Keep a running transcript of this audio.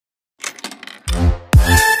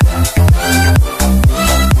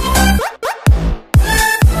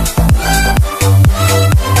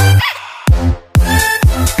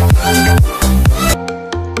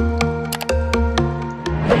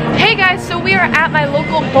at my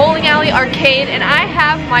local bowling alley arcade, and I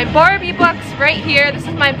have my Barbie bucks right here. This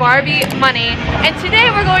is my Barbie money, and today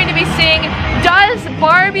we're going to be seeing, does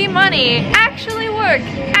Barbie money actually work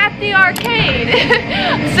at the arcade?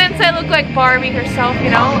 Since I look like Barbie herself, you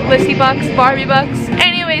know, Lyssy bucks, Barbie bucks.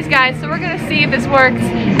 Anyways guys, so we're gonna see if this works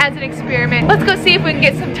as an experiment. Let's go see if we can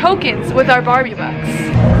get some tokens with our Barbie bucks.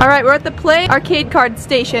 Alright, we're at the Play arcade card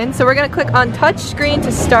station, so we're gonna click on touch screen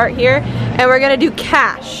to start here, and we're gonna do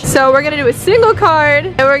cash. So we're gonna do a single card,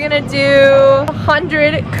 and we're gonna do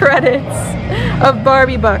 100 credits of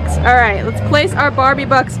Barbie bucks. Alright, let's place our Barbie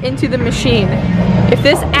bucks into the machine. If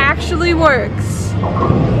this actually works.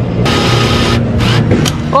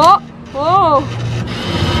 Oh!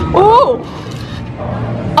 Oh! Oh!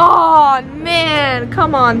 Oh man,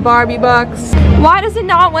 come on Barbie bucks. Why does it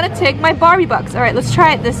not want to take my Barbie bucks? Alright, let's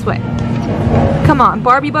try it this way. Come on,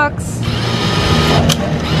 Barbie bucks.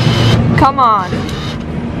 Come on.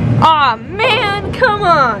 Aw, man, come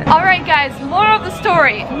on. Alright guys, moral of the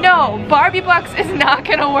story. No, Barbie bucks is not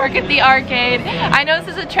gonna work at the arcade. I know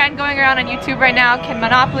this is a trend going around on YouTube right now. Can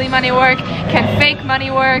Monopoly money work? Can fake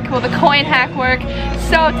money work? Will the coin hack work?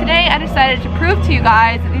 So today I decided to prove to you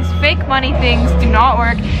guys that these fake money things do not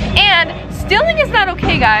work. And stealing is not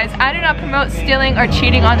okay, guys. I do not promote stealing or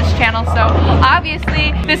cheating on this channel, so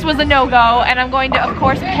obviously this was a no-go, and I'm going to, of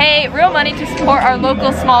course, pay real money to support our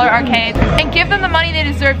local smaller arcade and give them the money they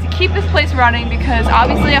deserve to keep this place running, because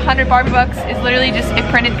obviously 100 Barbie bucks is literally just a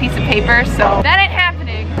printed piece of paper, so that ain't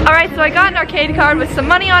happening. Alright, so I got an arcade card with some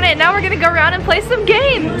money on it, and now we're gonna go around and play some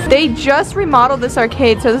games. They just remodeled this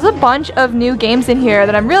arcade, so there's a bunch of new games in here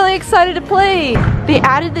that I'm really excited to play. They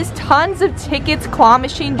added this tons of tickets claw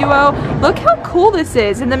machine duo. Look how cool this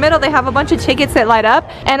is. In the middle they have a bunch of tickets that light up,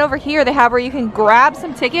 and over here they have where you can grab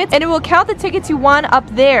some tickets and it will count the tickets you won up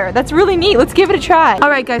there. That's really neat. Let's give it a try.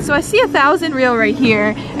 Alright guys, so I see 1,000 real right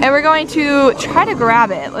here, and we're going to try to grab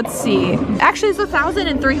it. Let's see. Actually it's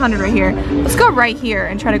 1,300 right here. Let's go right here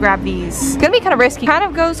and try to grab these. It's gonna be kind of risky. Kind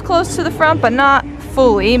of goes close to the front but not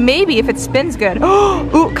fully. Maybe if it spins good.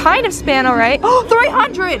 Ooh, kind of span alright. Oh,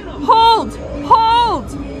 300! Hold!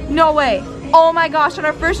 Hold! No way. Oh my gosh, on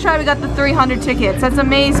our first try we got the 300 tickets. That's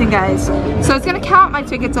amazing, guys. So it's gonna count my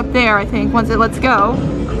tickets up there, I think, once it lets go.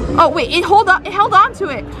 Oh wait, it held on to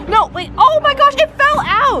it. No, wait, oh my gosh, it fell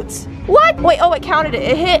out. What? Wait, oh, it counted it.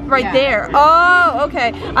 It hit right there. Oh,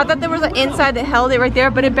 okay. I thought there was an inside that held it right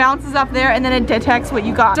there, but it bounces up there and then it detects what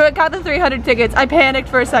you got. So it got the 300 tickets. I panicked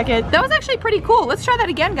for a second. That was actually pretty cool. Let's try that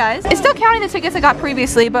again, guys. It's still counting the tickets I got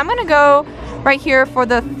previously, but I'm gonna go right here for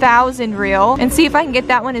the 1,000 reel and see if I can get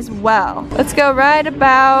that one as well. Let's go right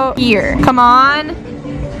about here. Come on.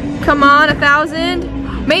 Come on,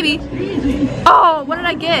 1,000. Maybe. Oh, what did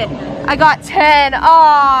I get? I got 10. Oh,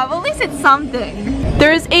 well, at least it's something.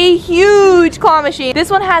 There's a huge claw machine. This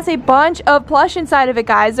one has a bunch of plush inside of it,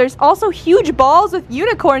 guys. There's also huge balls with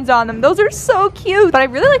unicorns on them. Those are so cute. But I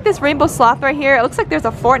really like this rainbow sloth right here. It looks like there's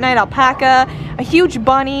a Fortnite alpaca, a huge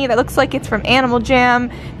bunny that looks like it's from Animal Jam.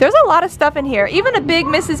 There's a lot of stuff in here. Even a big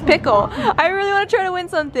Mrs. Pickle. I really want to try to win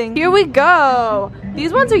something. Here we go.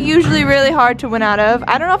 These ones are usually really hard to win out of.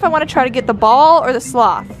 I don't know if I want to try to get the ball or the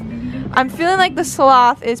sloth. I'm feeling like the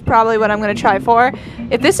sloth is probably what I'm going to try for.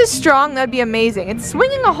 If this is strong, that'd be amazing. It's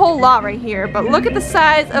swinging a whole lot right here, but look at the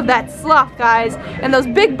size of that sloth, guys. And those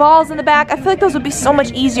big balls in the back, I feel like those would be so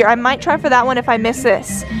much easier. I might try for that one if I miss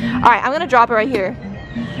this. Alright, I'm going to drop it right here.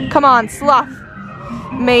 Come on, sloth.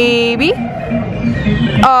 Maybe.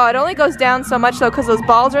 Oh, it only goes down so much though because those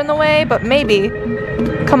balls are in the way, but maybe.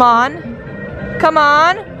 Come on. Come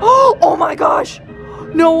on. Oh my gosh.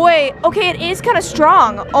 No way. Okay, it is kind of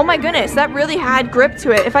strong. Oh my goodness, that really had grip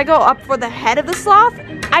to it. If I go up for the head of the sloth,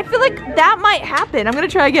 I feel like that might happen. I'm gonna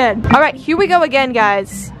try again. All right, here we go again,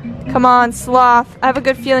 guys. Come on, sloth. I have a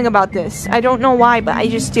good feeling about this. I don't know why, but I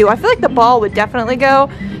just do. I feel like the ball would definitely go.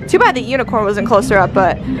 Too bad the unicorn wasn't closer up,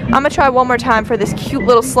 but I'm gonna try one more time for this cute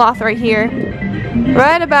little sloth right here.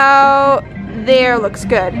 Right about there looks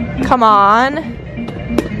good. Come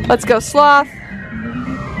on. Let's go, sloth.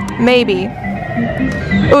 Maybe.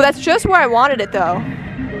 Oh, that's just where I wanted it though.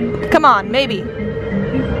 Come on, maybe.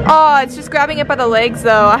 Oh, it's just grabbing it by the legs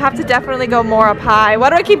though. I have to definitely go more up high. Why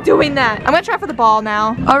do I keep doing that? I'm gonna try for the ball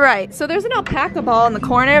now. Alright, so there's an alpaca ball in the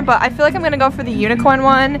corner, but I feel like I'm gonna go for the unicorn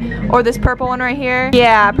one or this purple one right here.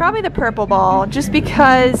 Yeah, probably the purple ball, just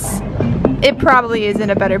because it probably is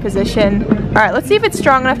in a better position. Alright, let's see if it's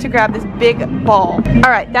strong enough to grab this big ball.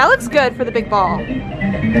 Alright, that looks good for the big ball.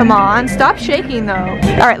 Come on, stop shaking though.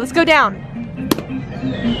 Alright, let's go down.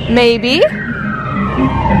 Maybe.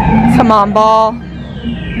 Come on, ball.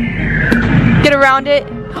 Get around it.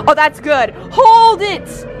 Oh, that's good. Hold it.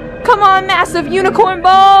 Come on, massive unicorn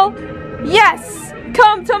ball. Yes!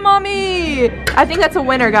 Come to mommy! I think that's a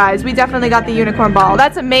winner, guys. We definitely got the unicorn ball.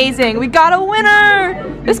 That's amazing. We got a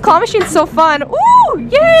winner! This claw machine's so fun. Ooh!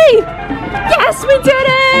 Yay! Yes, we did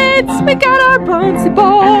it! We got our bouncy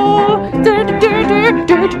ball.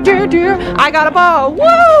 I got a ball.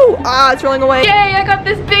 Woo! Ah, it's rolling away. Yay, I got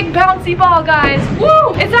this big bouncy ball, guys.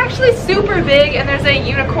 Woo! It's actually super big and there's a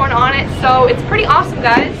unicorn on it, so it's pretty awesome,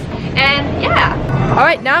 guys. And yeah.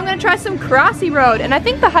 Alright, now I'm going to try some Crossy Road. And I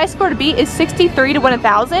think the high score to beat is 63 to win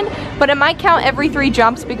 1,000. But it might count every 3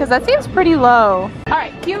 jumps because that seems pretty low.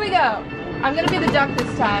 Alright, here we go. I'm going to be the duck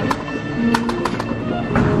this time.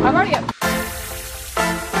 I'm already up.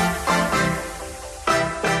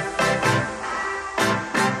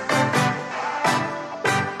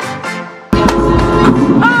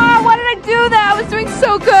 Oh, why did I do that? I was doing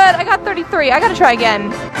so good. I got 33. I got to try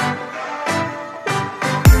again.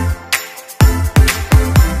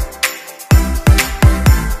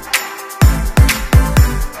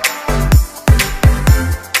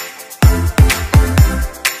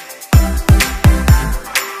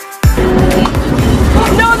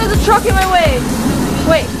 Truck in my way.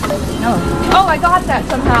 Wait. No. Oh, I got that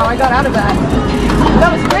somehow. I got out of that.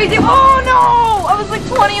 That was crazy. Oh no! I was like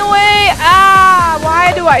 20 away. Ah!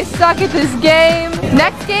 Why do I suck at this game?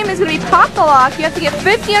 Next game is going to be Pop the Lock. You have to get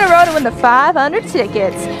 50 in a row to win the 500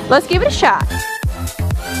 tickets. Let's give it a shot.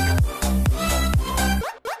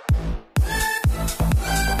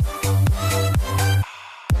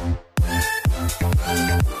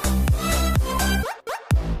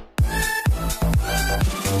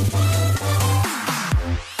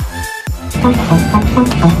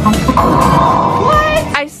 What?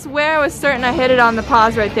 I swear I was certain I hit it on the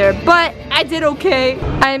pause right there, but I did okay.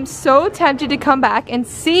 I am so tempted to come back and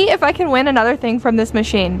see if I can win another thing from this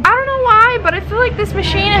machine. I don't know why, but I feel like this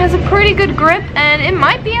machine has a pretty good grip and it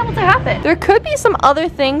might be able to happen. There could be some other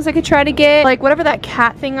things I could try to get, like whatever that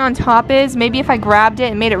cat thing on top is. Maybe if I grabbed it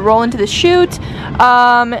and made it roll into the chute,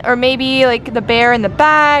 or maybe like the bear in the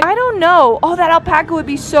bag. I don't know. Oh, that alpaca would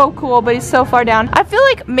be so cool, but he's so far down. I feel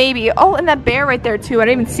like maybe, oh, and that bear right there too. I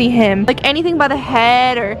didn't even see him. Like anything by the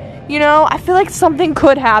head or, you know, I feel like something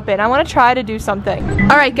could happen. I want to try to do something.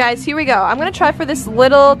 Alright guys, here we go. I'm going to try for this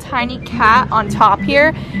little tiny cat on top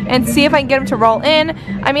here and see if I can get him to roll in.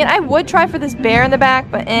 I mean, I would try for this bear in the back,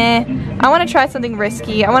 but I want to try something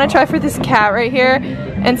risky. I want to try for this cat right here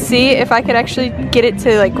and see if I could actually get it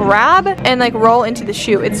to like grab and like roll into the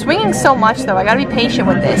chute. It's swinging so much though. I gotta be patient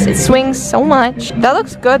with this. It swings so much. That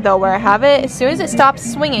looks good though where I have it. As soon as it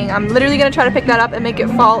stops swinging, I'm literally gonna try to pick that up and make it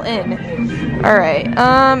fall in. Alright,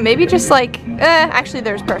 maybe just like, actually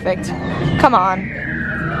there's perfect. Come on.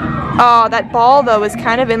 Oh, that ball though is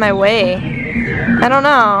kind of in my way. I don't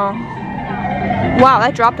know. Wow,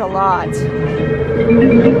 that dropped a lot.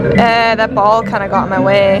 That ball kind of got in my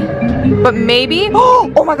way. But maybe,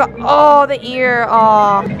 oh my god, oh, the ear,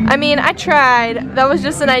 oh. I mean, I tried. That was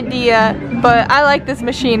just an idea, but I like this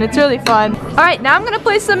machine. It's really fun. Alright, now I'm going to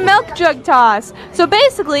play some milk jug toss. So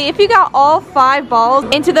basically, if you got all 5 balls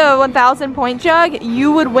into the 1,000 point jug,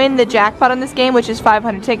 you would win the jackpot on this game, which is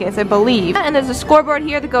 500 tickets, I believe. And there's a scoreboard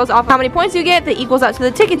here that goes off how many points you get that equals out to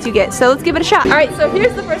the tickets you get. So let's give it a shot. Alright, so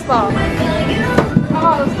here's the first ball.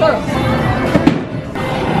 Oh, that's close.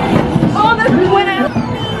 Oh, that went out.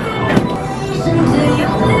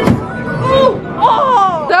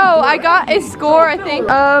 Oh! So I got a score, I think,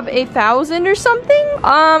 of 1,000 or something.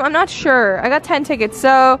 I'm not sure. I got 10 tickets,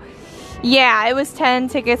 so yeah, it was 10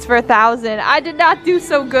 tickets for 1,000. I did not do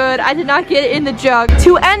so good. I did not get it in the jug.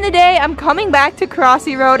 To end the day, I'm coming back to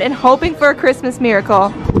Crossy Road and hoping for a Christmas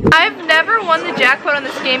miracle. I've never won the jackpot on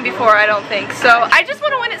this game before, I don't think. So I just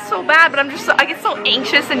want to win it so bad, but I get so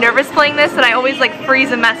anxious and nervous playing this that I always like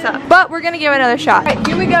freeze and mess up. But we're gonna give it another shot. All right,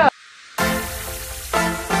 here we go.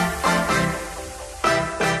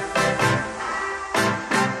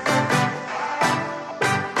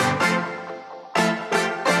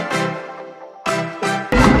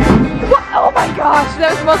 Oh my gosh, that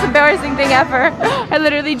was the most embarrassing thing ever. I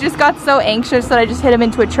literally just got so anxious that I just hit him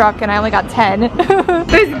into a truck and I only got 10.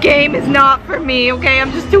 This game is not for me, okay?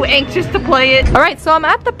 I'm just too anxious to play it. Alright, so I'm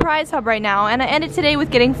at the prize hub right now and I ended today with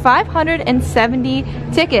getting 570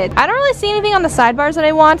 tickets. I don't really see anything on the sidebars that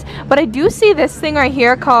I want, but I do see this thing right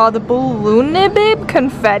here called the Balloonibib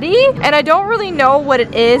Confetti, and I don't really know what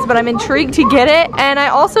it is, but I'm intrigued to get it. And I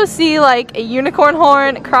also see like a unicorn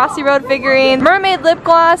horn, Crossy Road figurine, mermaid lip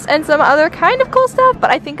gloss, and some other kind of cool stuff, but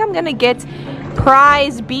I think I'm gonna get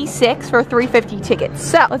prize B6 for 350 tickets.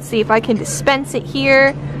 So let's see if I can dispense it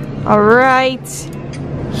here. All right,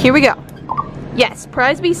 here we go. Yes,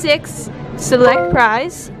 prize B6, select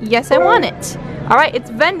prize. Yes, I want it. Alright, it's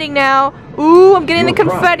vending now. Ooh, I'm getting the Your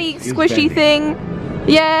confetti prize is squishy vending. thing.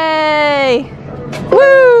 Yay!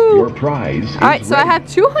 Woo! Your prize is Alright, so I ready. have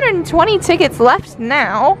 220 tickets left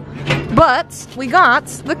now, but we got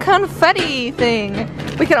the confetti thing.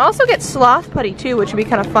 We can also get sloth putty too, which would be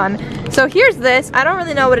kind of fun. So here's this. I don't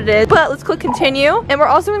really know what it is, but let's click continue. And we're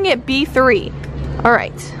also gonna get B3.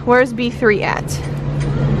 Alright, where's B3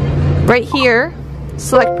 at? Right here.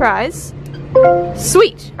 Select prize.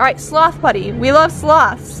 Sweet. Alright, sloth putty. We love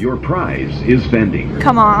sloths. Your prize is vending.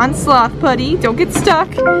 Come on, sloth putty. Don't get stuck.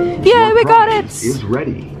 Yay, Your we got it. prize is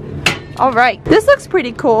ready. Alright, this looks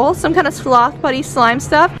pretty cool. Some kind of sloth putty slime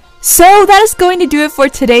stuff. So that is going to do it for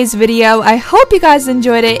today's video. I hope you guys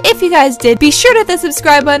enjoyed it. If you guys did, be sure to hit the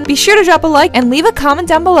subscribe button, be sure to drop a like, and leave a comment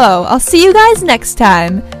down below. I'll see you guys next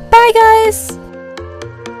time. Bye guys!